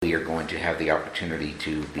going to have the opportunity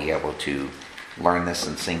to be able to learn this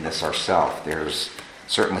and sing this ourselves. There's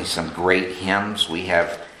certainly some great hymns. We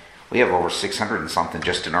have over 600 and something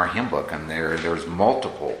just in our hymn book, and there's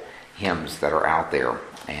multiple hymns that are out there.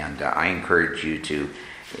 And I encourage you to,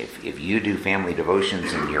 if you do family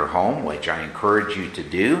devotions in your home, which I encourage you to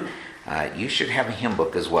do, you should have a hymn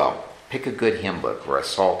book as well. Pick a good hymn book or a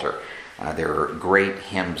psalter. There are great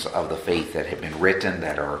hymns of the faith that have been written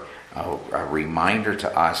that are a reminder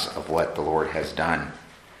to us of what the Lord has done.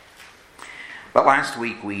 But last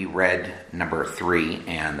week we read number 3,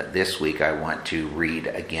 and this week I want to read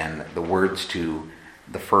again the words to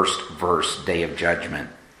the first verse, Day of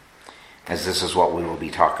Judgment, as this is what we will be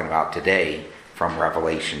talking about today from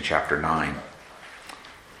Revelation chapter 9.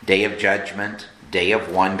 Day of Judgment, Day of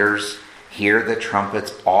Wonders, hear the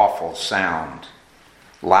trumpet's awful sound.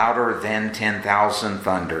 Louder than 10,000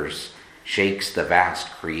 thunders, shakes the vast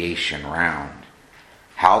creation round.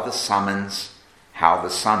 How the summons,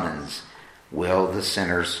 will the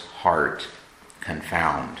sinner's heart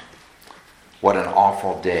confound. What an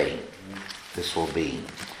awful day this will be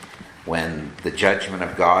when the judgment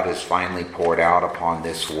of God is finally poured out upon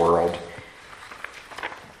this world.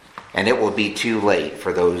 And it will be too late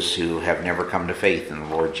for those who have never come to faith in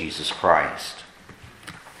the Lord Jesus Christ.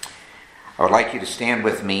 I would like you to stand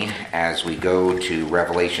with me as we go to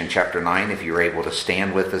Revelation chapter 9. If you're able to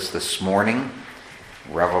stand with us this morning,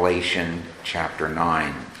 Revelation chapter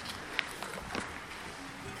 9.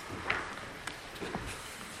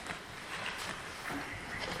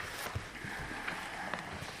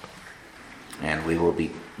 And we will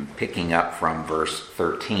be picking up from verse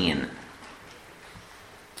 13.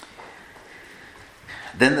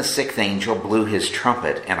 Then the sixth angel blew his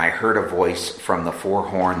trumpet, and I heard a voice from the four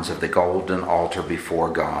horns of the golden altar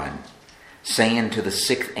before God, saying to the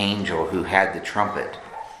sixth angel who had the trumpet,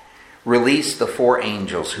 "Release the four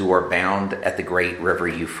angels who are bound at the great river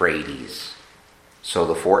Euphrates." So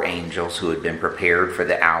the four angels who had been prepared for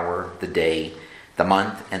the hour, the day, the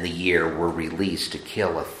month, and the year were released to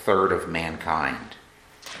kill a third of mankind.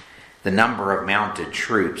 The number of mounted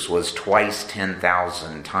troops was twice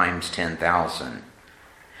 10,000 times 10,000.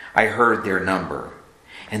 I heard their number,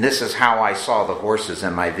 and this is how I saw the horses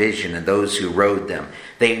in my vision and those who rode them.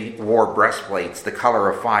 They wore breastplates the color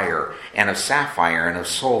of fire, and of sapphire, and of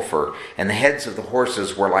sulfur, and the heads of the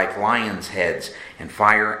horses were like lions' heads, and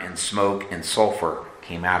fire and smoke and sulfur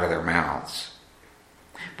came out of their mouths.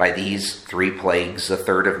 By these 3 plagues, a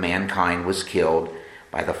third of mankind was killed,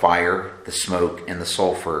 by the fire, the smoke, and the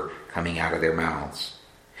sulfur coming out of their mouths.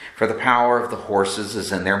 For the power of the horses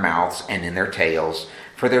is in their mouths and in their tails,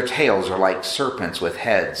 for their tails are like serpents with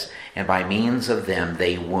heads, and by means of them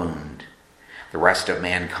they wound. The rest of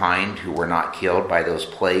mankind who were not killed by those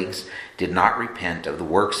plagues did not repent of the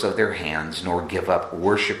works of their hands, nor give up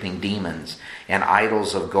worshipping demons and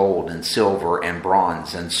idols of gold and silver and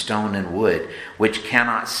bronze and stone and wood, which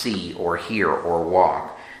cannot see or hear or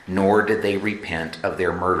walk, nor did they repent of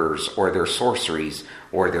their murders or their sorceries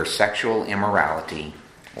or their sexual immorality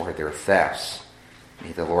or their thefts.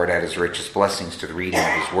 May the Lord add his richest blessings to the reading of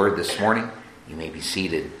his word this morning. You may be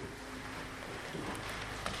seated.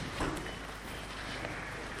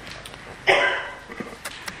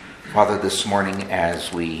 Father, this morning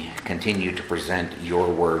as we continue to present your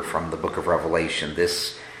word from the book of Revelation,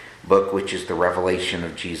 this book which is the revelation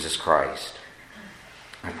of Jesus Christ,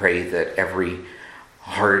 I pray that every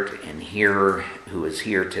heart and hearer who is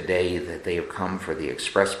here today, that they have come for the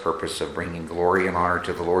express purpose of bringing glory and honor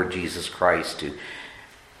to the Lord Jesus Christ, to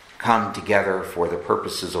come together for the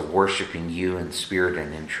purposes of worshiping you in spirit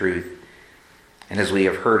and in truth. And as we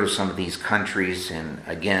have heard of some of these countries, and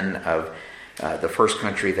again of the first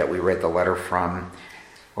country that we read the letter from,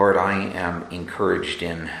 Lord, I am encouraged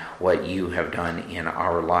in what you have done in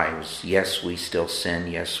our lives. Yes, we still sin.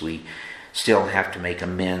 Yes, we still have to make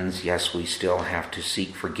amends. Yes, we still have to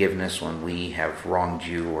seek forgiveness when we have wronged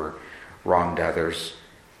you or wronged others.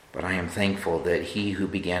 But I am thankful that he who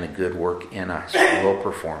began a good work in us will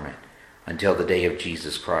perform it until the day of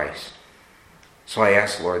Jesus Christ. So I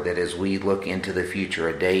ask, Lord, that as we look into the future,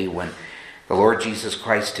 a day when the Lord Jesus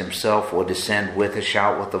Christ himself will descend with a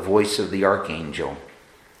shout with the voice of the archangel,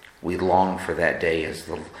 we long for that day,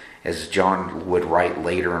 as John would write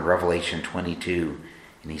later in Revelation 22.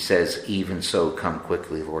 And he says, "Even so, come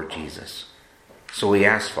quickly, Lord Jesus." So we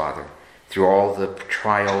ask, Father, through all the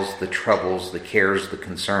trials, the troubles, the cares, the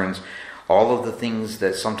concerns, all of the things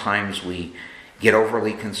that sometimes we get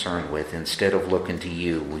overly concerned with, instead of looking to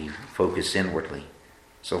you, we focus inwardly.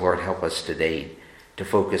 So Lord, help us today to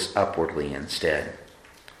focus upwardly instead,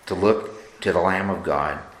 to look to the Lamb of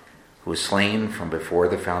God who was slain from before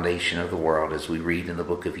the foundation of the world, as we read in the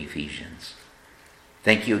book of Ephesians.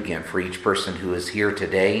 Thank you again for each person who is here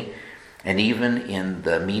today, and even in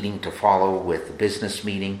the meeting to follow with the business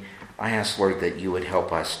meeting. I ask, Lord, that you would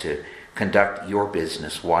help us to conduct your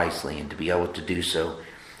business wisely and to be able to do so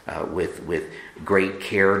with great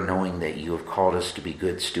care, knowing that you have called us to be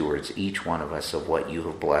good stewards, each one of us, of what you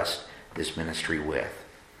have blessed this ministry with.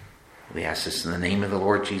 We ask this in the name of the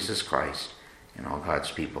Lord Jesus Christ, and all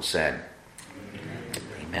God's people said,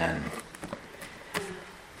 Amen.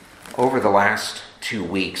 Over the last 2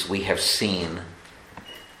 weeks, we have seen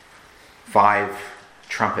 5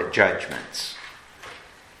 trumpet judgments.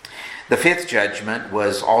 The 5th judgment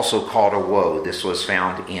was also called a woe. This was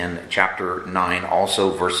found in chapter 9,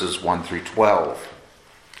 also verses 1 through 12.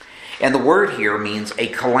 And the word here means a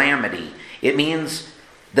calamity. It means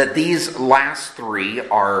that these last 3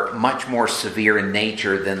 are much more severe in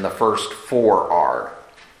nature than the first 4 are.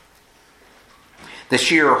 The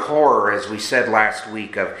sheer horror, as we said last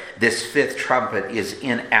week, of this 5th trumpet is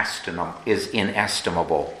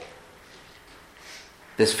inestimable.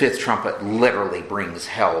 This 5th trumpet literally brings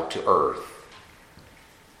hell to earth.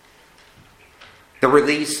 The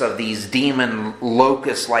release of these demon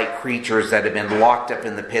locust-like creatures that have been locked up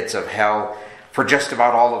in the pits of hell for just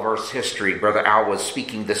about all of Earth's history. Brother Al was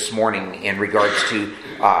speaking this morning in regards to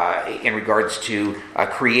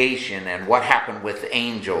creation and what happened with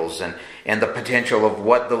angels and the potential of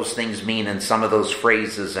what those things mean in some of those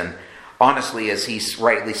phrases. And honestly, as he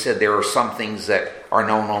rightly said, there are some things that are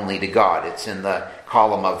known only to God. It's in the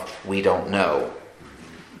column of we don't know.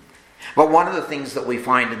 But one of the things that we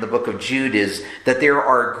find in the book of Jude is that there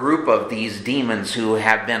are a group of these demons who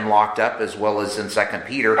have been locked up, as well as in 2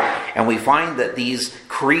 Peter. And we find that these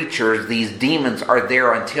creatures, these demons, are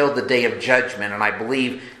there until the day of judgment. And I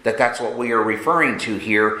believe that that's what we are referring to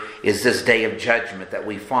here, is this day of judgment that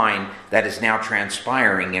we find that is now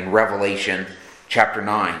transpiring in Revelation chapter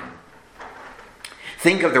 9.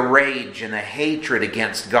 Think of the rage and the hatred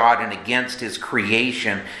against God and against His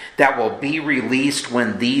creation that will be released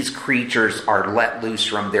when these creatures are let loose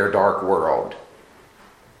from their dark world.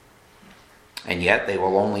 And yet they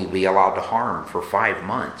will only be allowed to harm for 5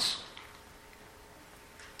 months.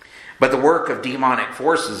 But the work of demonic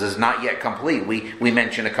forces is not yet complete. We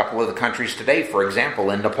mentioned a couple of the countries today, for example,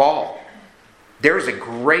 in Nepal. There is a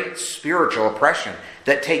great spiritual oppression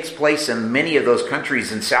that takes place in many of those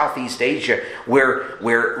countries in Southeast Asia where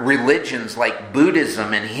religions like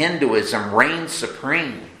Buddhism and Hinduism reign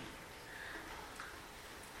supreme.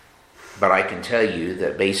 But I can tell you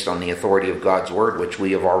that based on the authority of God's Word, which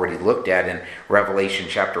we have already looked at in Revelation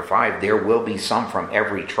chapter 5, there will be some from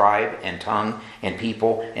every tribe and tongue and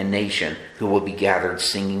people and nation who will be gathered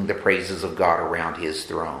singing the praises of God around His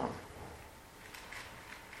throne.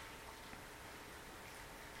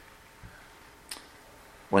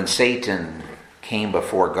 When Satan came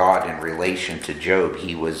before God in relation to Job,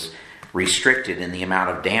 he was restricted in the amount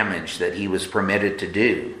of damage that he was permitted to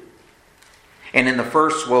do. And in the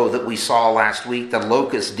first woe that we saw last week, the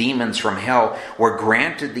locust demons from hell were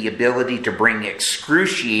granted the ability to bring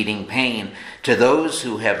excruciating pain to those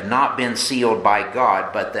who have not been sealed by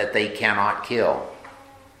God, but that they cannot kill.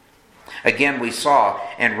 Again, we saw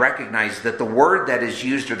and recognized that the word that is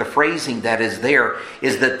used, or the phrasing that is there,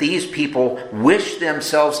 is that these people wish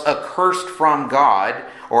themselves accursed from God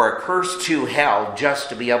or accursed to hell just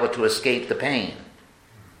to be able to escape the pain.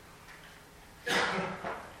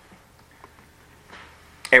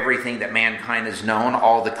 Everything that mankind has known,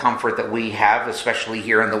 all the comfort that we have, especially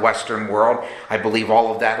here in the Western world, I believe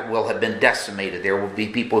all of that will have been decimated. There will be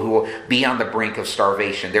people who will be on the brink of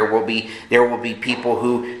starvation. There will be people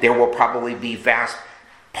who, there will probably be vast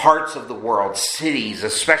parts of the world, cities,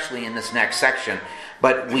 especially in this next section.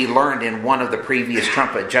 But we learned in one of the previous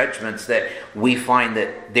trumpet judgments that we find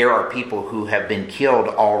that there are people who have been killed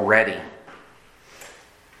already.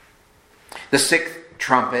 The 6th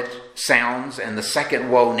trumpet sounds, and the second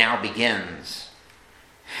woe now begins.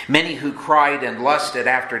 Many who cried and lusted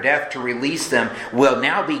after death to release them will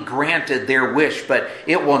now be granted their wish, but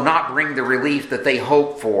it will not bring the relief that they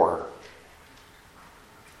hope for.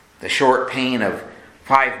 The short pain of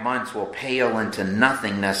 5 months will pale into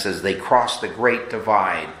nothingness as they cross the great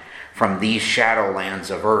divide from these shadowlands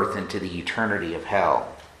of earth into the eternity of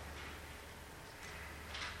hell.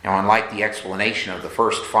 Now, unlike the explanation of the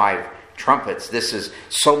first 5 trumpets, this is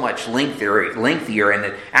so much lengthier, and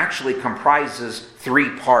it actually comprises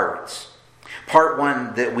 3 parts. Part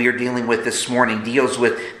 1 that we are dealing with this morning deals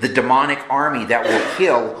with the demonic army that will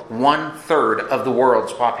kill 1/3 of the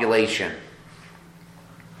world's population.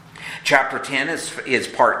 Chapter 10 is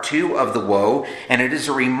part 2 of the woe, and it is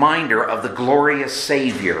a reminder of the glorious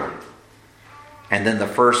Savior And then the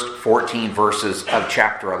first 14 verses of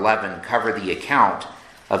chapter 11 cover the account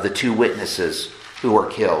of the two witnesses who were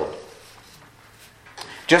killed.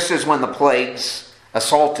 Just as when the plagues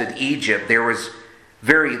assaulted Egypt, there was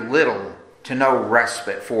very little to no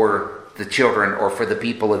respite for the children or for the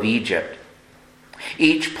people of Egypt.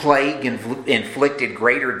 Each plague inflicted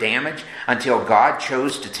greater damage until God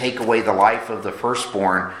chose to take away the life of the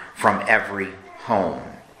firstborn from every home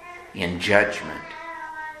in judgment.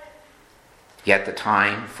 Yet the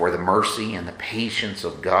time for the mercy and the patience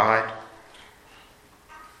of God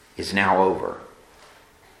is now over.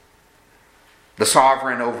 The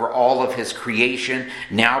sovereign over all of his creation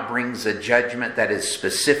now brings a judgment that is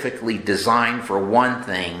specifically designed for one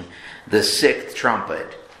thing: the sixth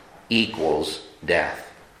trumpet equals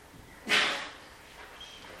death.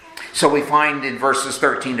 So we find in verses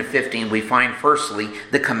 13 to 15, we find firstly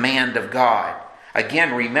the command of God.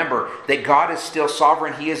 Again, remember that God is still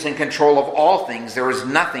sovereign. He is in control of all things. There is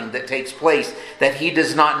nothing that takes place that he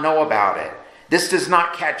does not know about it. This does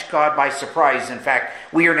not catch God by surprise. In fact,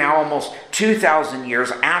 we are now almost 2,000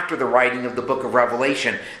 years after the writing of the book of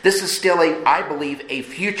Revelation. This is still, I believe, a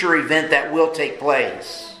future event that will take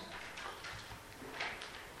place.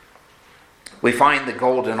 We find the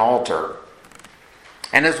golden altar.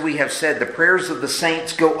 And as we have said, the prayers of the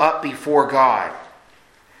saints go up before God.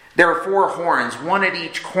 There are 4 horns, one at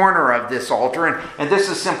each corner of this altar, and this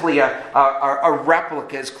is simply a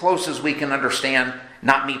replica as close as we can understand,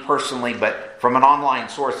 not me personally, but from an online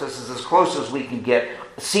source. This is as close as we can get,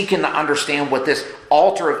 seeking to understand what this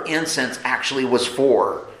altar of incense actually was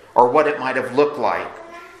for, or what it might have looked like.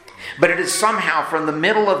 But it is somehow from the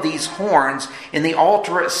middle of these horns in the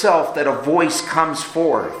altar itself that a voice comes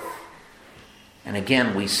forth. And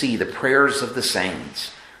again, we see the prayers of the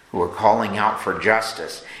saints who are calling out for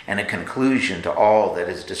justice and a conclusion to all that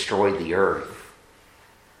has destroyed the earth.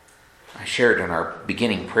 I shared in our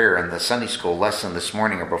beginning prayer in the Sunday school lesson this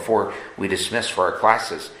morning, or before we dismissed for our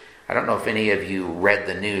classes. I don't know if any of you read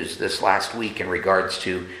the news this last week in regards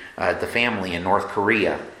to the family in North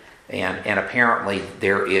Korea. And apparently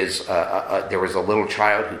there was a little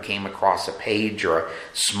child who came across a page or a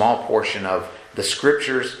small portion of the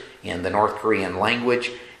scriptures in the North Korean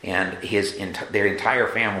language, and their entire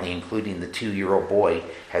family, including the 2-year-old boy,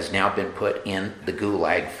 has now been put in the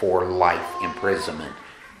gulag for life imprisonment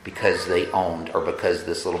because because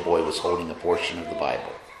this little boy was holding a portion of the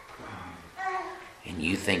Bible. And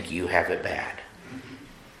you think you have it bad.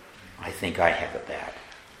 I think I have it bad.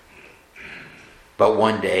 But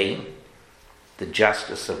one day, the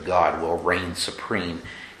justice of God will reign supreme,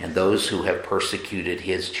 and those who have persecuted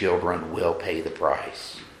his children will pay the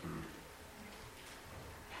price.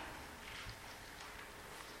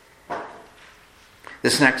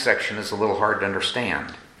 This next section is a little hard to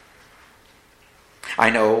understand. I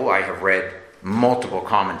know I have read multiple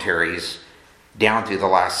commentaries down through the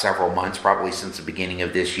last several months, probably since the beginning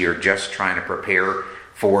of this year, just trying to prepare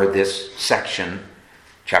for this section,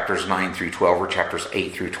 chapters 9 through 12 or chapters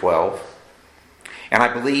 8 through 12. And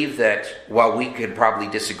I believe that while we could probably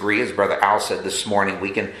disagree, as Brother Al said this morning, we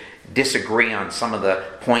can disagree on some of the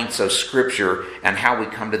points of Scripture and how we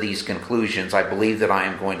come to these conclusions. I believe that I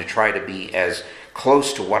am going to try to be as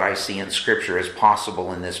close to what I see in Scripture as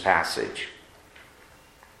possible in this passage.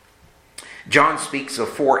 John speaks of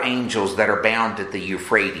 4 angels that are bound at the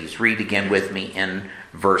Euphrates. Read again with me in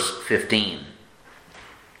verse 15.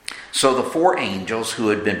 So the 4 angels who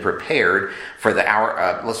had been prepared for the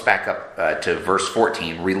hour, let's back up to verse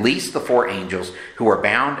 14, released the 4 angels who were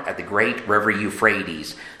bound at the great river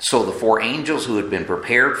Euphrates. So the 4 angels who had been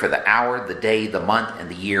prepared for the hour, the day, the month, and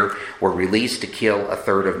the year were released to kill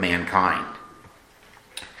 1/3 of mankind.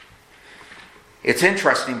 It's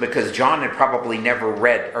interesting because John had probably never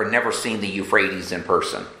read or never seen the Euphrates in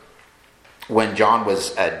person. When John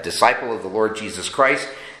was a disciple of the Lord Jesus Christ,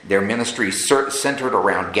 their ministry centered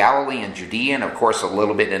around Galilee and Judea, and of course a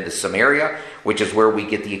little bit into Samaria, which is where we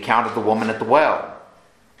get the account of the woman at the well.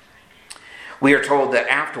 We are told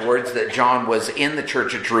that afterwards that John was in the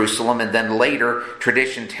church of Jerusalem, and then later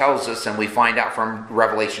tradition tells us, and we find out from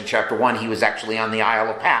Revelation chapter 1, he was actually on the Isle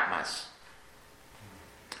of Patmos,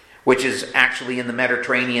 which is actually in the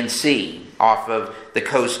Mediterranean Sea, off of the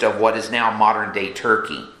coast of what is now modern-day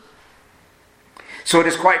Turkey. So it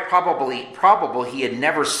is quite probable he had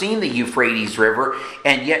never seen the Euphrates River,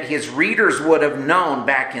 and yet his readers would have known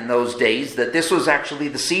back in those days that this was actually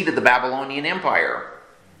the seat of the Babylonian Empire.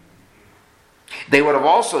 They would have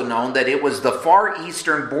also known that it was the far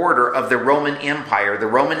eastern border of the Roman Empire. The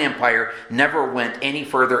Roman Empire never went any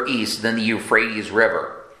further east than the Euphrates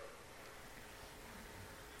River.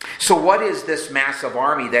 So what is this massive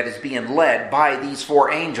army that is being led by these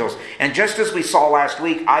four angels? And just as we saw last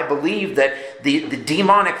week, I believe that the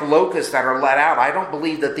demonic locusts that are let out, I don't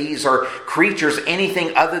believe that these are creatures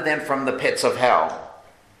anything other than from the pits of hell.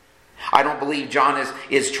 I don't believe John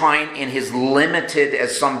is trying in his limited,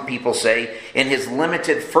 as some people say, in his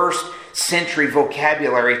limited first century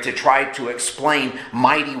vocabulary to try to explain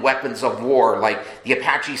mighty weapons of war like the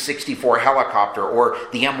Apache 64 helicopter or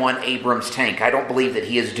the M1 Abrams tank. I don't believe that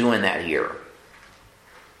he is doing that here.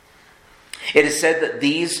 It is said that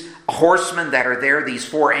these horsemen that are there, these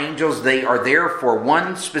four angels, they are there for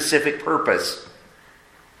one specific purpose.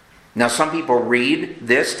 Now, some people read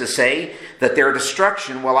this to say that their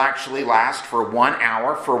destruction will actually last for 1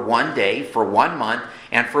 hour, for 1 day, for 1 month,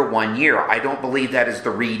 and for 1 year. I don't believe that is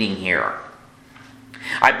the reading here.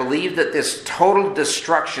 I believe that this total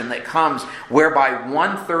destruction that comes, whereby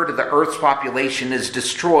 1/3 of the earth's population is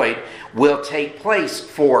destroyed, will take place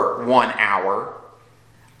for 1 hour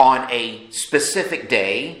on a specific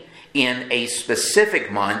day, in a specific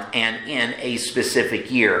month, and in a specific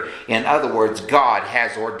year. In other words, God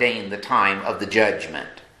has ordained the time of the judgment.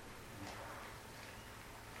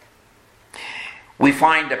 We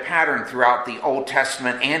find a pattern throughout the Old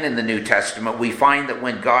Testament and in the New Testament. We find that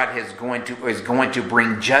when God is going to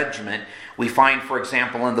bring judgment, we find, for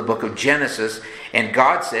example, in the book of Genesis, and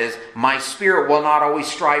God says, "My spirit will not always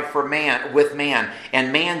strive with man,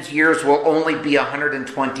 and man's years will only be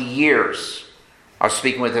 120 years." I was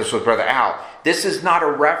speaking with this with Brother Al. This is not a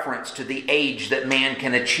reference to the age that man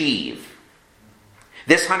can achieve.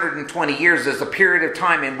 This 120 years is a period of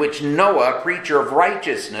time in which Noah, preacher of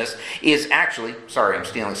righteousness, is actually... Sorry, I'm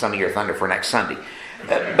stealing some of your thunder for next Sunday.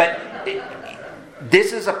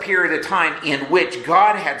 This is a period of time in which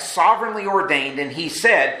God had sovereignly ordained, and he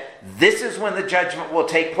said, this is when the judgment will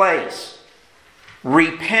take place.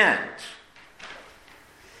 Repent.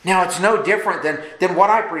 Now, it's no different than what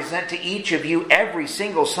I present to each of you every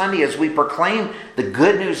single Sunday as we proclaim the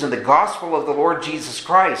good news and the gospel of the Lord Jesus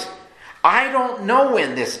Christ. I don't know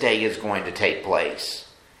when this day is going to take place,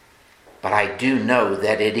 but I do know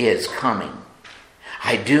that it is coming.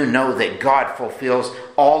 I do know that God fulfills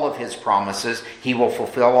all of his promises. He will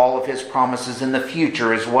fulfill all of his promises in the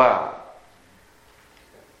future as well.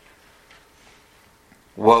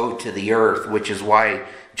 Woe to the earth, which is why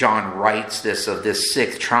John writes this of this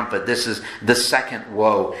sixth trumpet. This is the second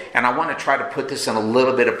woe. And I want to try to put this in a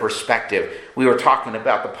little bit of perspective. We were talking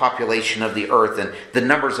about the population of the earth and the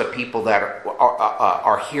numbers of people that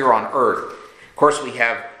are here on earth. Of course, we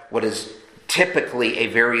have what is typically a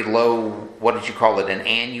very low, what did you call it, an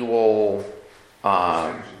annual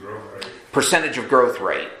percentage of growth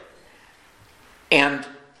rate. And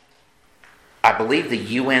I believe the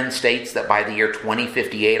UN states that by the year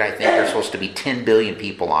 2058, I think there's supposed to be 10 billion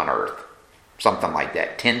people on Earth. Something like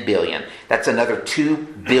that. 10 billion. That's another 2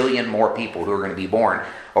 billion more people who are going to be born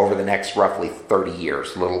over the next roughly 30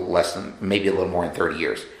 years. A little less than, maybe a little more than 30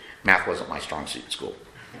 years. Math wasn't my strong suit in school.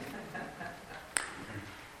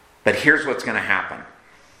 But here's what's going to happen.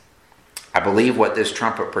 I believe what this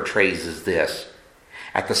trumpet portrays is this.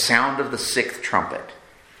 At the sound of the sixth trumpet,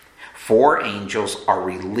 4 angels are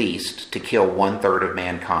released to kill 1/3 of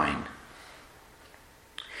mankind.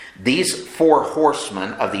 These 4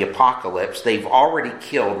 horsemen of the apocalypse, they've already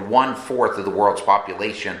killed 1/4 of the world's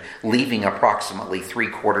population, leaving approximately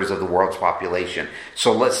 3/4 of the world's population.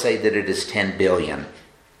 So let's say that it is 10 billion.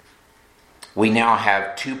 We now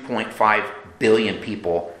have 2.5 billion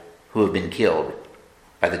people who have been killed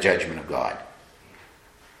by the judgment of God.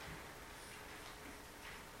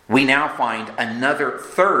 We now find another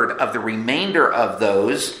 1/3 of the remainder of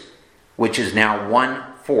those, which is now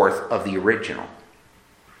 1/4 of the original.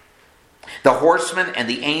 The horsemen and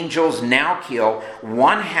the angels now kill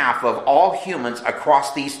 1/2 of all humans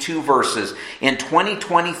across these 2 verses. In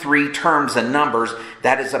 2023 terms and numbers,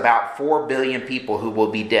 that is about 4 billion people who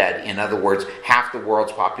will be dead. In other words, half the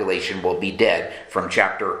world's population will be dead from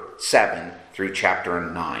chapter 7 through chapter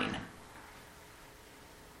 9.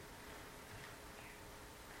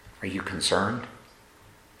 Are you concerned?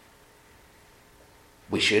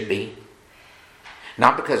 We should be.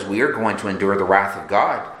 Not because we are going to endure the wrath of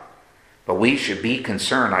God, but we should be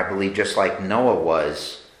concerned, I believe, just like Noah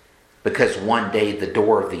was, because one day the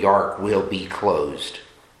door of the ark will be closed.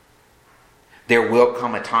 There will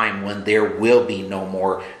come a time when there will be no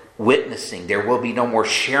more witnessing. There will be no more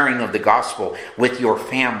sharing of the gospel with your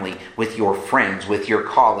family, with your friends, with your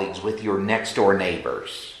colleagues, with your next door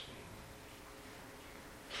neighbors.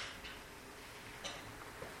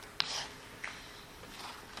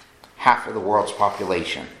 Half of the world's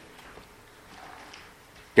population.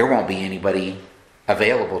 There won't be anybody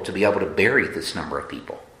available to be able to bury this number of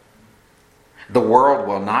people. The world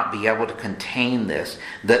will not be able to contain this.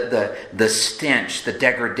 The stench, the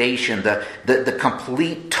degradation, the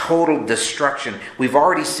complete total destruction. We've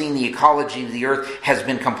already seen the ecology of the earth has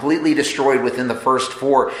been completely destroyed within the first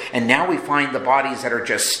 4. And now we find the bodies that are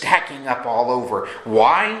just stacking up all over.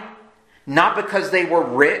 Why? Not because they were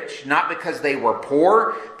rich, not because they were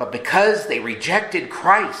poor, but because they rejected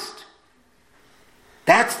Christ.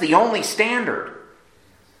 That's the only standard.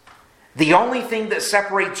 The only thing that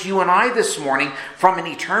separates you and I this morning from an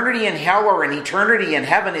eternity in hell or an eternity in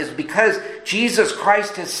heaven is because Jesus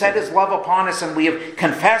Christ has set His love upon us and we have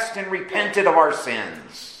confessed and repented of our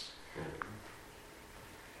sins.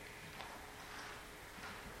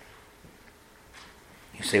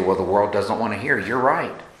 You say, well, the world doesn't want to hear. You're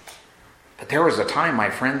right. But there was a time, my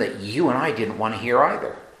friend, that you and I didn't want to hear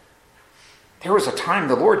either. There was a time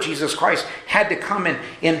the Lord Jesus Christ had to come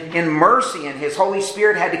in mercy, and His Holy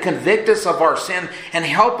Spirit had to convict us of our sin and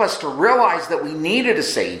help us to realize that we needed a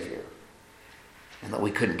Savior and that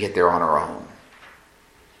we couldn't get there on our own.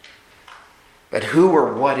 But who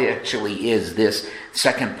or what actually is this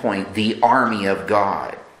second point, the army of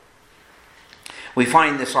God? We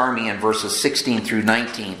find this army in verses 16 through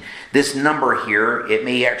 19. This number here, it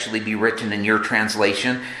may actually be written in your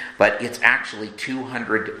translation, but it's actually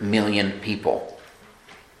 200 million people.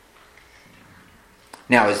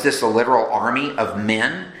 Now, is this a literal army of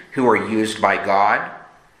men who are used by God?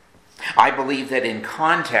 I believe that in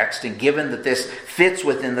context, and given that this fits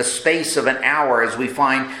within the space of an hour as we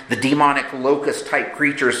find the demonic locust-type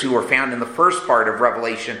creatures who are found in the first part of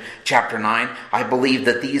Revelation chapter 9, I believe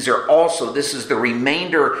that this is the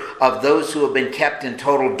remainder of those who have been kept in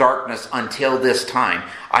total darkness until this time.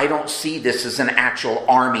 I don't see this as an actual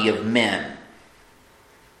army of men.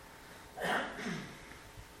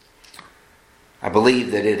 I believe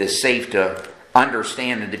that it is safe to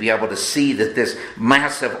understand and to be able to see that this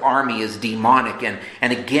massive army is demonic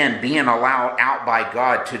and again being allowed out by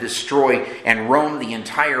God to destroy and roam the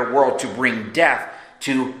entire world to bring death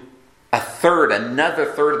to another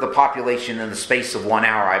third of the population in the space of 1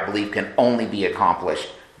 hour, I believe can only be accomplished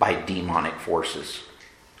by demonic forces.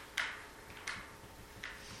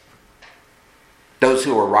 Those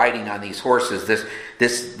who are riding on these horses,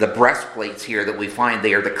 the breastplates here that we find,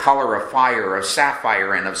 they are the color of fire, of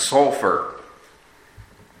sapphire, and of sulfur.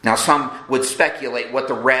 Now, some would speculate what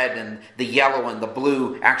the red and the yellow and the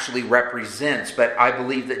blue actually represents, but I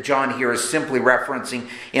believe that John here is simply referencing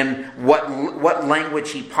in what language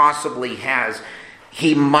he possibly has.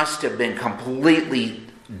 He must have been completely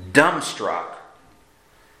dumbstruck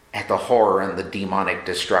at the horror and the demonic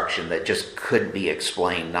destruction that just couldn't be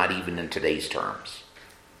explained, not even in today's terms.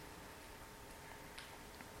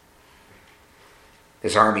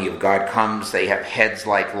 This army of God comes. They have heads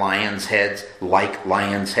like lions' heads.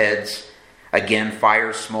 Again,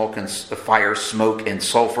 fire, smoke, and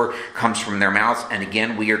sulfur comes from their mouths. And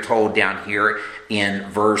again, we are told down here in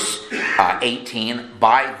verse 18,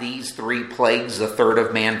 by these 3 plagues, a third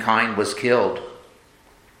of mankind was killed.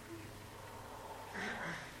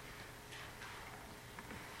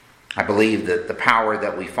 I believe that the power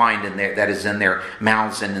that we find in there, that is in their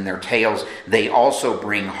mouths and in their tails, they also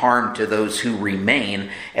bring harm to those who remain,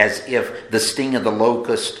 as if the sting of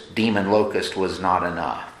the demon locust was not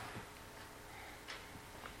enough.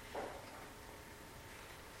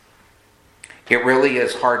 It really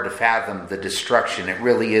is hard to fathom the destruction. It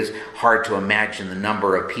really is hard to imagine the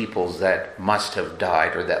number of peoples that must have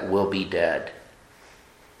died or that will be dead.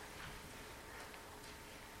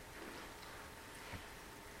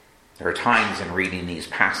 There are times in reading these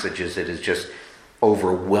passages it is just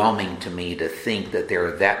overwhelming to me to think that there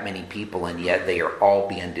are that many people and yet they are all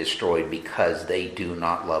being destroyed because they do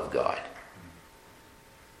not love God.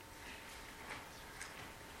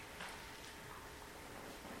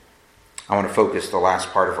 I want to focus the last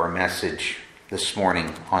part of our message this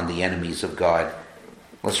morning on the enemies of God.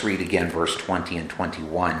 Let's read again verse 20 and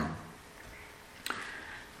 21.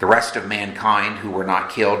 The rest of mankind who were not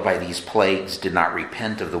killed by these plagues did not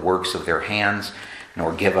repent of the works of their hands,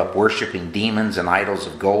 nor give up worshiping demons and idols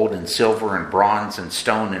of gold and silver and bronze and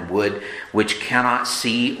stone and wood, which cannot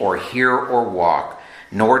see or hear or walk.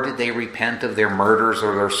 Nor did they repent of their murders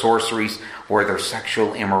or their sorceries or their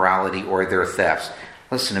sexual immorality or their thefts.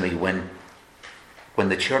 Listen to me, when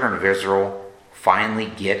the children of Israel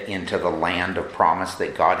finally get into the land of promise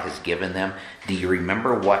that God has given them, do you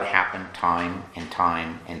remember what happened time and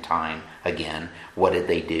time and time again? What did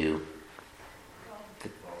they do?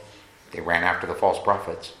 They ran after the false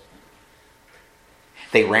prophets.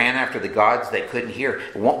 They ran after the gods that couldn't hear.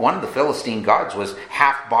 One of the Philistine gods was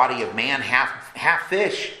half body of man, half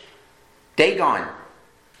fish. Dagon.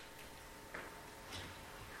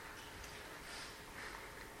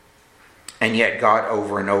 And yet God,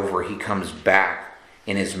 over and over, He comes back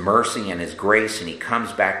in His mercy and His grace, and He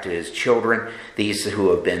comes back to His children, these who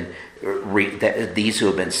have been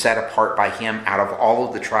set apart by Him out of all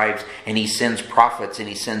of the tribes, and He sends prophets and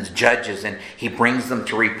He sends judges, and He brings them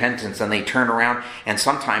to repentance, and they turn around, and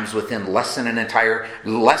sometimes within less than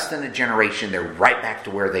a generation, they're right back to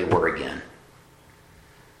where they were again.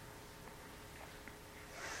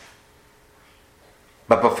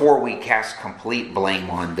 But before we cast complete blame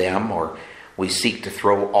on them, or we seek to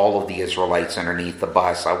throw all of the Israelites underneath the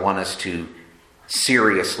bus, I want us to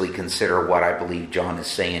seriously consider what I believe John is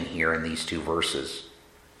saying here in these two verses.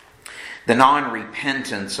 The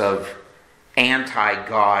non-repentance of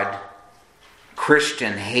anti-God,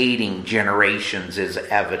 Christian-hating generations is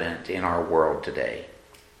evident in our world today.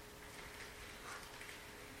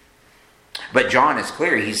 But John is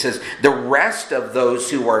clear. He says the rest of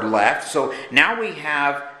those who are left. So now we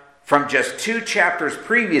have, from just 2 chapters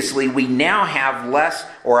previously, we now have less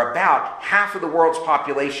or about half of the world's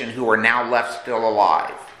population who are now left still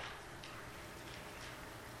alive.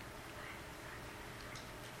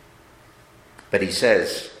 But he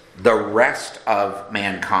says the rest of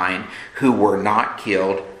mankind who were not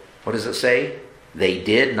killed, what does it say? They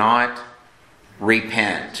did not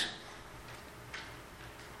repent.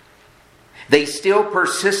 They still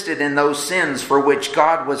persisted in those sins for which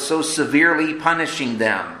God was so severely punishing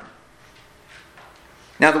them.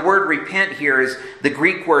 Now, the word repent here is the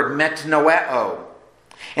Greek word metanoeo,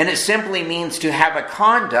 and it simply means to have a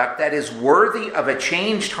conduct that is worthy of a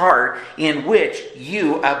changed heart in which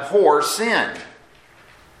you abhor sin.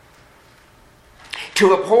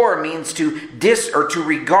 To abhor means to to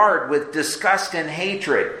regard with disgust and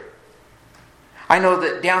hatred. I know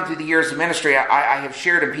that down through the years of ministry, I have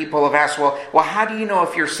shared and people have asked, well, how do you know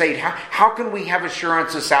if you're saved? How can we have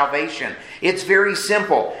assurance of salvation? It's very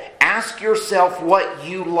simple. Ask yourself what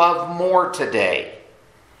you love more today.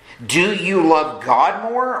 Do you love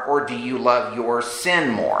God more, or do you love your sin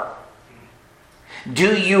more?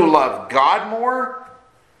 Do you love God more,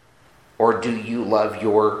 or do you love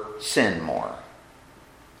your sin more?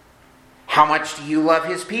 How much do you love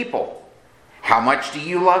His people? How much do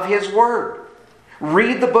you love His Word?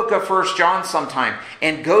 Read the book of 1 John sometime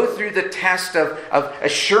and go through the test of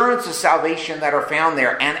assurance of salvation that are found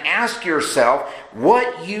there, and ask yourself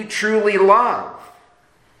what you truly love.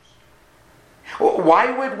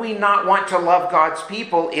 Why would we not want to love God's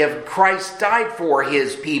people if Christ died for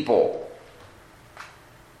His people?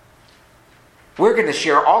 We're going to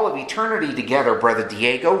share all of eternity together, Brother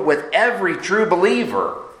Diego, with every true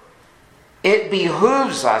believer. It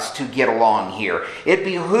behooves us to get along here. It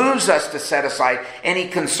behooves us to set aside any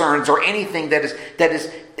concerns or anything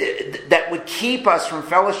that would keep us from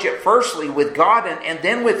fellowship, firstly with God and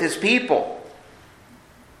then with His people.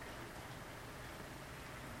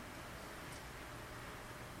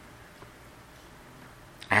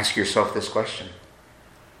 Ask yourself this question: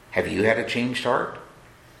 have you had a changed heart?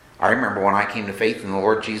 I remember when I came to faith in the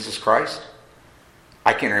Lord Jesus Christ.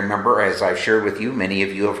 I can remember, as I've shared with you, many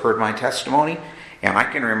of you have heard my testimony, and I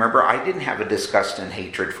can remember I didn't have a disgust and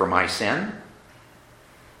hatred for my sin.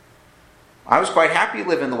 I was quite happy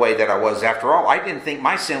living the way that I was. After all, I didn't think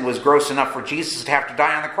my sin was gross enough for Jesus to have to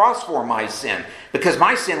die on the cross for my sin, because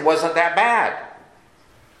my sin wasn't that bad.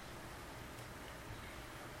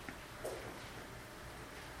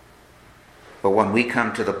 But when we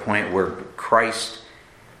come to the point where Christ,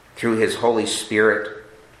 through His Holy Spirit,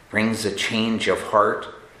 brings a change of heart,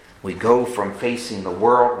 we go from facing the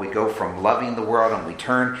world, we go from loving the world, and we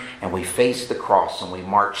turn and we face the cross, and we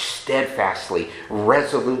march steadfastly,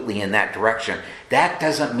 resolutely in that direction. That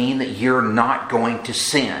doesn't mean that you're not going to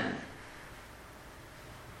sin.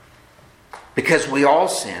 Because we all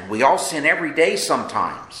sin. We all sin every day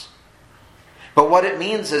sometimes. But what it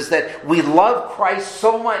means is that we love Christ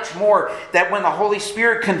so much more that when the Holy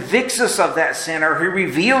Spirit convicts us of that sin, or He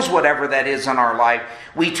reveals whatever that is in our life,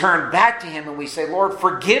 we turn back to Him and we say, Lord,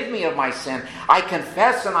 forgive me of my sin. I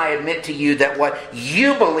confess and I admit to you that what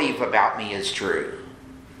you believe about me is true.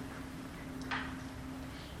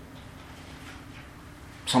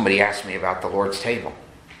 Somebody asked me about the Lord's table.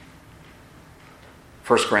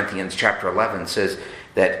 1 Corinthians chapter 11 says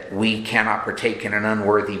that we cannot partake in an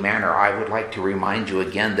unworthy manner. I would like to remind you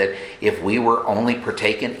again that if we were only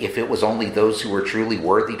partaken, if it was only those who were truly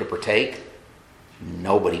worthy to partake,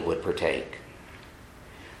 nobody would partake.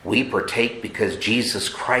 We partake because Jesus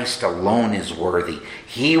Christ alone is worthy.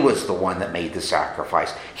 He was the one that made the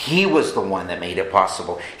sacrifice. He was the one that made it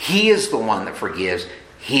possible. He is the one that forgives.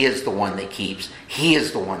 He is the one that keeps. He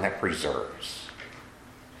is the one that preserves.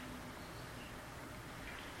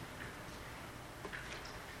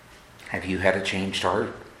 Have you had a changed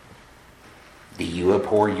heart? Do you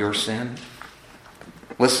abhor your sin?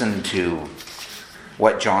 Listen to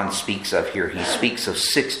what John speaks of here. He speaks of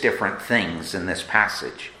 6 different things in this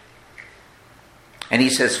passage. And he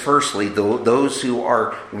says, firstly, those who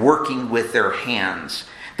are working with their hands.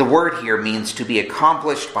 The word here means to be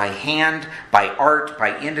accomplished by hand, by art,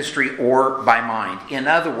 by industry, or by mind. In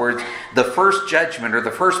other words, the first judgment, or the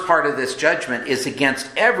first part of this judgment, is against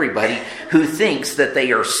everybody who thinks that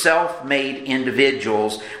they are self-made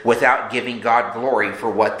individuals without giving God glory for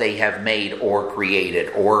what they have made or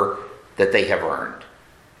created or that they have earned.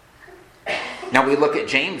 Now we look at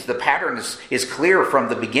James, the pattern is clear from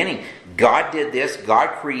the beginning. God did this, God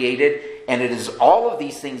created, and it is all of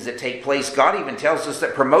these things that take place. God even tells us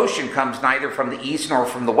that promotion comes neither from the east nor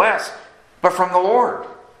from the west, but from the Lord.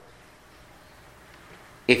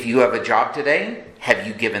 If you have a job today, have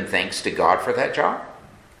you given thanks to God for that job?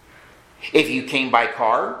 If you came by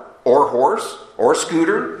car, or horse, or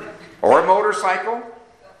scooter, or a motorcycle,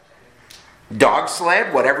 dog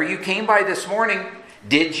sled, whatever you came by this morning,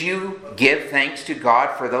 did you give thanks to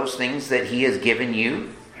God for those things that He has given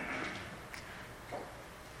you?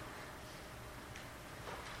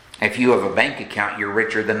 If you have a bank account, you're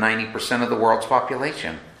richer than 90% of the world's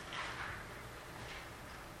population.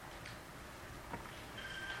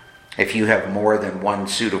 If you have more than one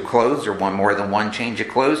suit of clothes or more than one change of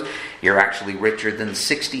clothes, you're actually richer than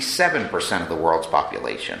 67% of the world's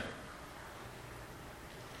population.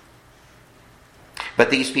 But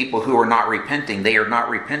these people who are not repenting, they are not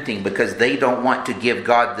repenting because they don't want to give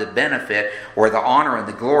God the benefit or the honor and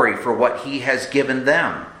the glory for what He has given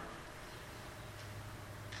them.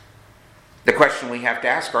 The question we have to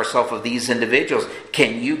ask ourselves of these individuals,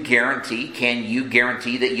 can you guarantee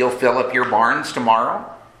that you'll fill up your barns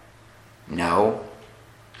tomorrow? No.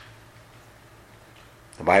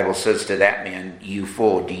 The Bible says to that man, you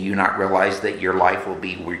fool, do you not realize that your life will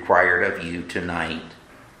be required of you tonight?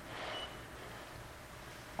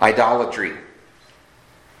 Idolatry.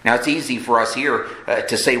 Now it's easy for us here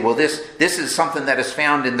to say, well, this is something that is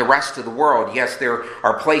found in the rest of the world. Yes, there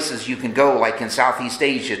are places you can go, like in Southeast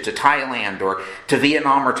Asia, to Thailand or to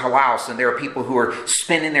Vietnam or to Laos, and there are people who are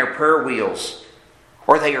spinning their prayer wheels,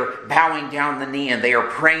 or they are bowing down the knee and they are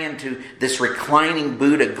praying to this reclining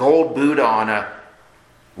Buddha, gold Buddha on a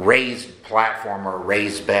raised platform or a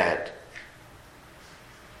raised bed.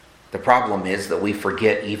 The problem is that we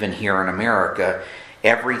forget, even here in America,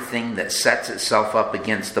 everything that sets itself up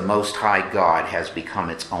against the Most High God has become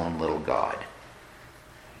its own little god.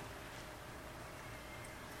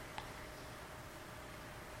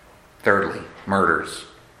 Thirdly, murders.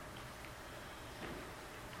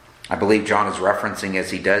 I believe John is referencing, as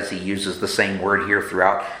he does, he uses the same word here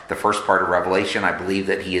throughout the first part of Revelation. I believe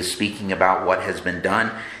that he is speaking about what has been done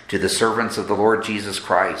to the servants of the Lord Jesus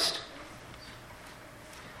Christ.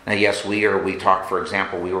 Now, yes, we talked, for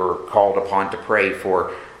example, we were called upon to pray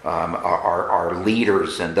for our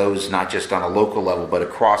leaders and those not just on a local level, but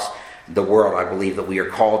across the world. I believe that we are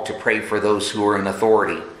called to pray for those who are in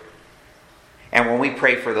authority. And when we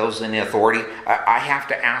pray for those in authority, I have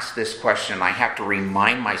to ask this question. I have to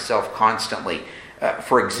remind myself constantly.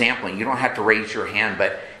 For example, you don't have to raise your hand,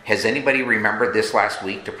 but has anybody remembered this last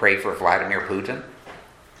week to pray for Vladimir Putin?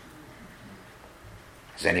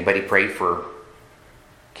 Has anybody prayed for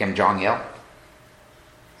Kim Jong-il?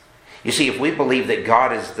 You see, if we believe that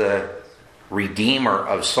God is the redeemer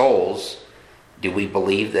of souls, do we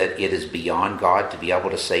believe that it is beyond God to be able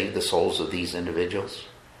to save the souls of these individuals?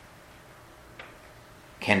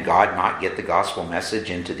 Can God not get the gospel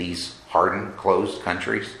message into these hardened, closed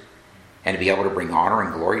countries and to be able to bring honor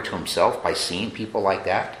and glory to Himself by seeing people like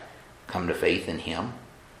that come to faith in Him?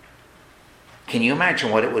 Can you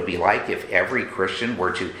imagine what it would be like if every Christian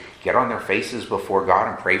were to get on their faces before God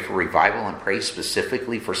and pray for revival and pray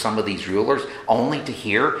specifically for some of these rulers, only to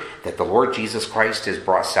hear that the Lord Jesus Christ has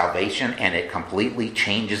brought salvation and it completely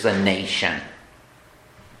changes a nation?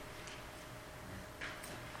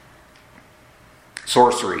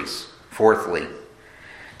 Sorceries, fourthly.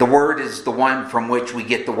 The word is the one from which we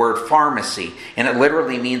get the word pharmacy, and it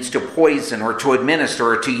literally means to poison or to administer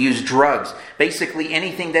or to use drugs. Basically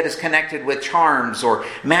anything that is connected with charms or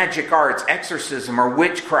magic arts, exorcism, or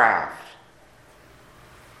witchcraft.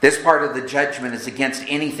 This part of the judgment is against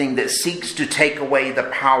anything that seeks to take away the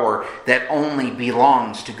power that only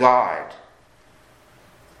belongs to God.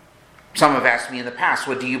 Some have asked me in the past,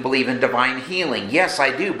 well, do you believe in divine healing? Yes,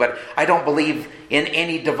 I do, but I don't believe in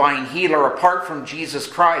any divine healer apart from Jesus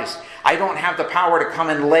Christ. I don't have the power to come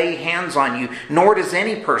and lay hands on you, nor does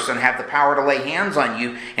any person have the power to lay hands on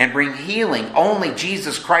you and bring healing. Only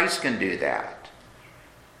Jesus Christ can do that.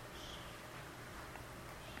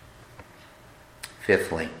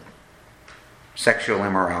 Fifthly, sexual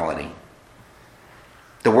immorality.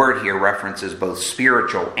 The word here references both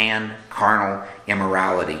spiritual and carnal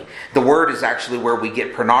immorality. The word is actually where we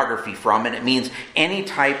get pornography from, and it means any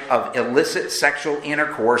type of illicit sexual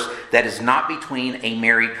intercourse that is not between a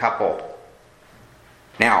married couple.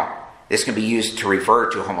 Now, this can be used to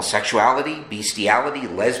refer to homosexuality, bestiality,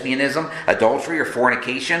 lesbianism, adultery, or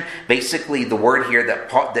fornication. Basically, the word here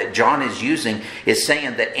that John is using is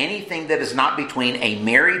saying that anything that is not between a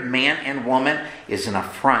married man and woman is an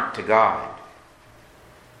affront to God.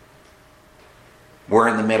 We're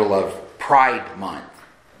in the middle of Pride Month.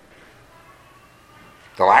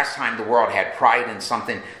 The last time the world had pride in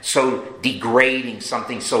something so degrading,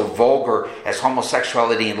 something so vulgar as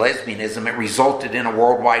homosexuality and lesbianism, it resulted in a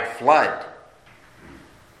worldwide flood.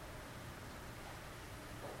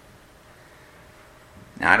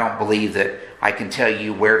 Now, I don't believe that I can tell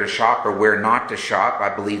you where to shop or where not to shop.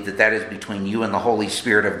 I believe that that is between you and the Holy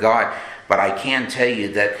Spirit of God. But I can tell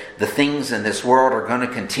you that the things in this world are going to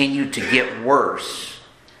continue to get worse.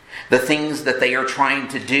 The things that they are trying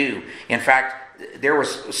to do. In fact, there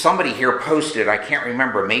was somebody here posted, I can't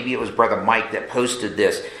remember, maybe it was Brother Mike that posted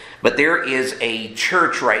this, but there is a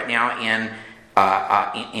church right now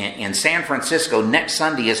in San Francisco. Next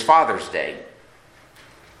Sunday is Father's Day.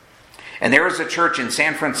 And there is a church in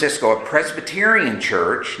San Francisco, a Presbyterian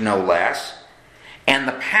church, no less, and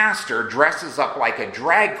the pastor dresses up like a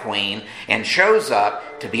drag queen and shows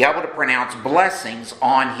up to be able to pronounce blessings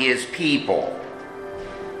on his people.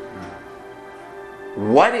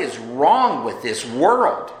 What is wrong with this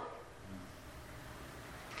world?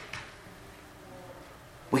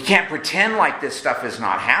 We can't pretend like this stuff is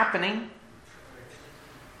not happening.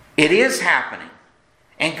 It is happening.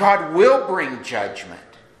 And God will bring judgment.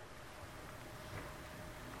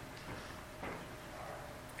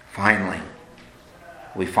 Finally,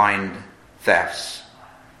 we find thefts.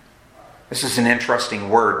 This is an interesting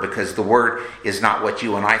word because the word is not what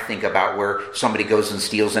you and I think about, where somebody goes and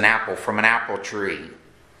steals an apple from an apple tree.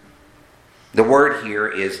 The word here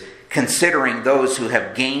is considering those who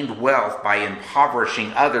have gained wealth by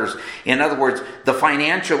impoverishing others. In other words, the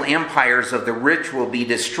financial empires of the rich will be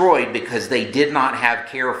destroyed because they did not have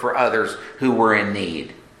care for others who were in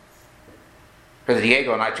need. Brother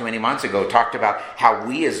Diego, not too many months ago, talked about how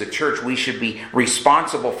we as a church, we should be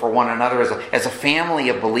responsible for one another as a family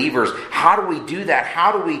of believers. How do we do that?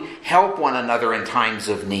 How do we help one another in times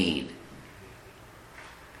of need?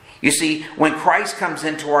 You see, when Christ comes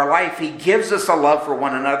into our life, He gives us a love for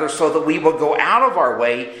one another so that we will go out of our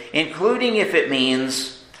way, including if it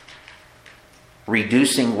means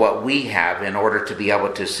reducing what we have in order to be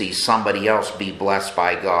able to see somebody else be blessed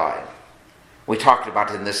by God. We talked about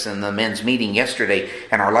this in the men's meeting yesterday,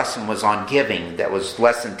 and our lesson was on giving. That was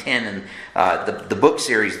lesson 10 in the book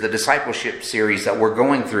series, the discipleship series that we're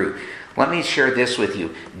going through. Let me share this with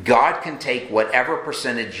you. God can take whatever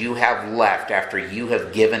percentage you have left after you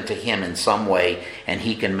have given to Him in some way, and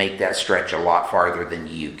He can make that stretch a lot farther than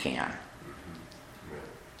you can.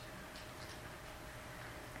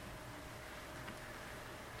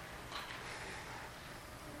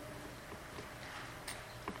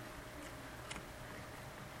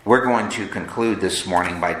 We're going to conclude this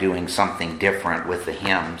morning by doing something different with the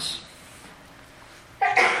hymns.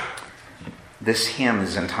 This hymn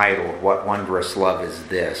is entitled, "What Wondrous Love Is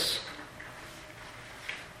This?"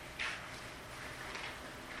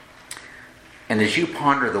 And as you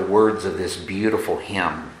ponder the words of this beautiful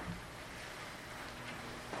hymn,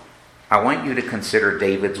 I want you to consider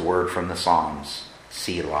David's word from the Psalms,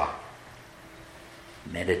 Selah.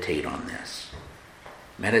 Meditate on this.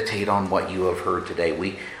 Meditate on what you have heard today.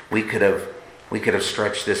 We could have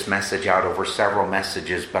stretched this message out over several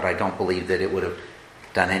messages, but I don't believe that it would have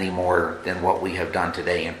done any more than what we have done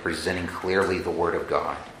today in presenting clearly the Word of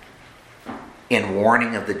God. In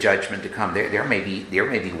warning of the judgment to come. There may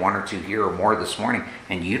be one or two here or more this morning,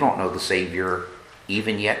 and you don't know the Savior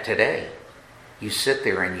even yet today. You sit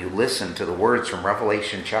there and you listen to the words from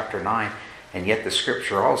Revelation chapter 9, and yet the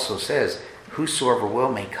Scripture also says, "Whosoever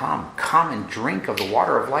will may come and drink of the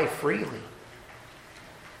water of life freely."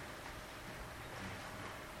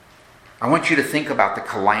 I want you to think about the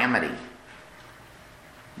calamity,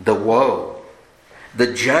 the woe, the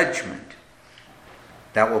judgment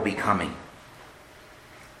that will be coming.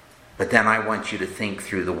 But then I want you to think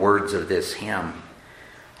through the words of this hymn.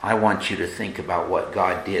 I want you to think about what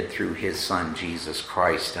God did through His Son, Jesus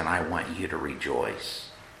Christ, and I want you to rejoice.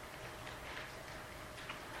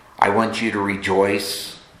 I want you to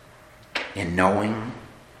rejoice in knowing,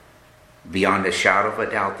 beyond a shadow of a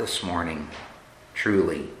doubt this morning,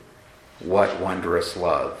 truly, what wondrous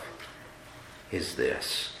love is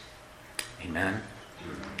this. Amen.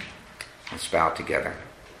 Let's bow together.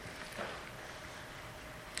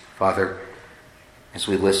 Father, as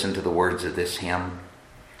we listen to the words of this hymn,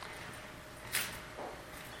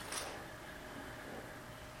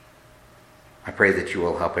 I pray that you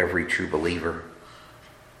will help every true believer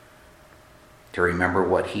to remember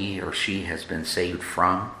what he or she has been saved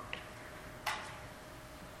from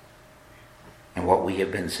and what we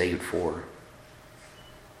have been saved for,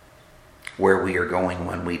 where we are going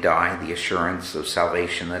when we die, the assurance of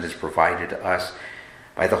salvation that is provided to us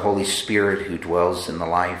by the Holy Spirit who dwells in the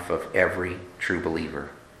life of every true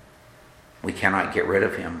believer. We cannot get rid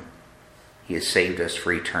of him. He has saved us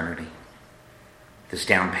for eternity. This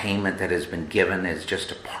down payment that has been given is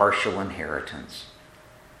just a partial inheritance.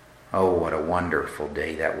 Oh, what a wonderful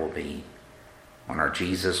day that will be when our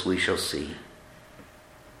Jesus we shall see.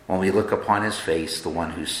 When we look upon his face, the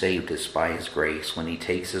one who saved us by his grace, when he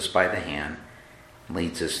takes us by the hand and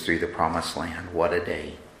leads us through the promised land. What a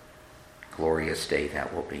day, glorious day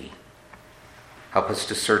that will be. Help us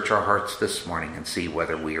to search our hearts this morning and see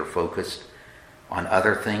whether we are focused on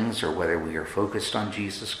other things or whether we are focused on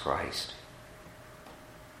Jesus Christ.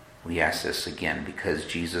 We ask this again because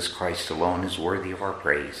Jesus Christ alone is worthy of our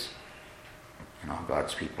praise. And all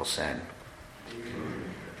God's people said, Amen.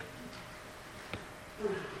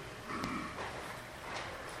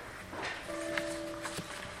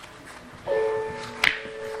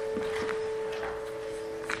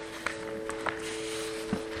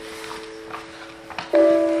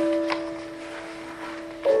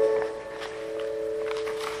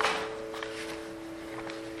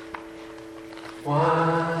 Wow.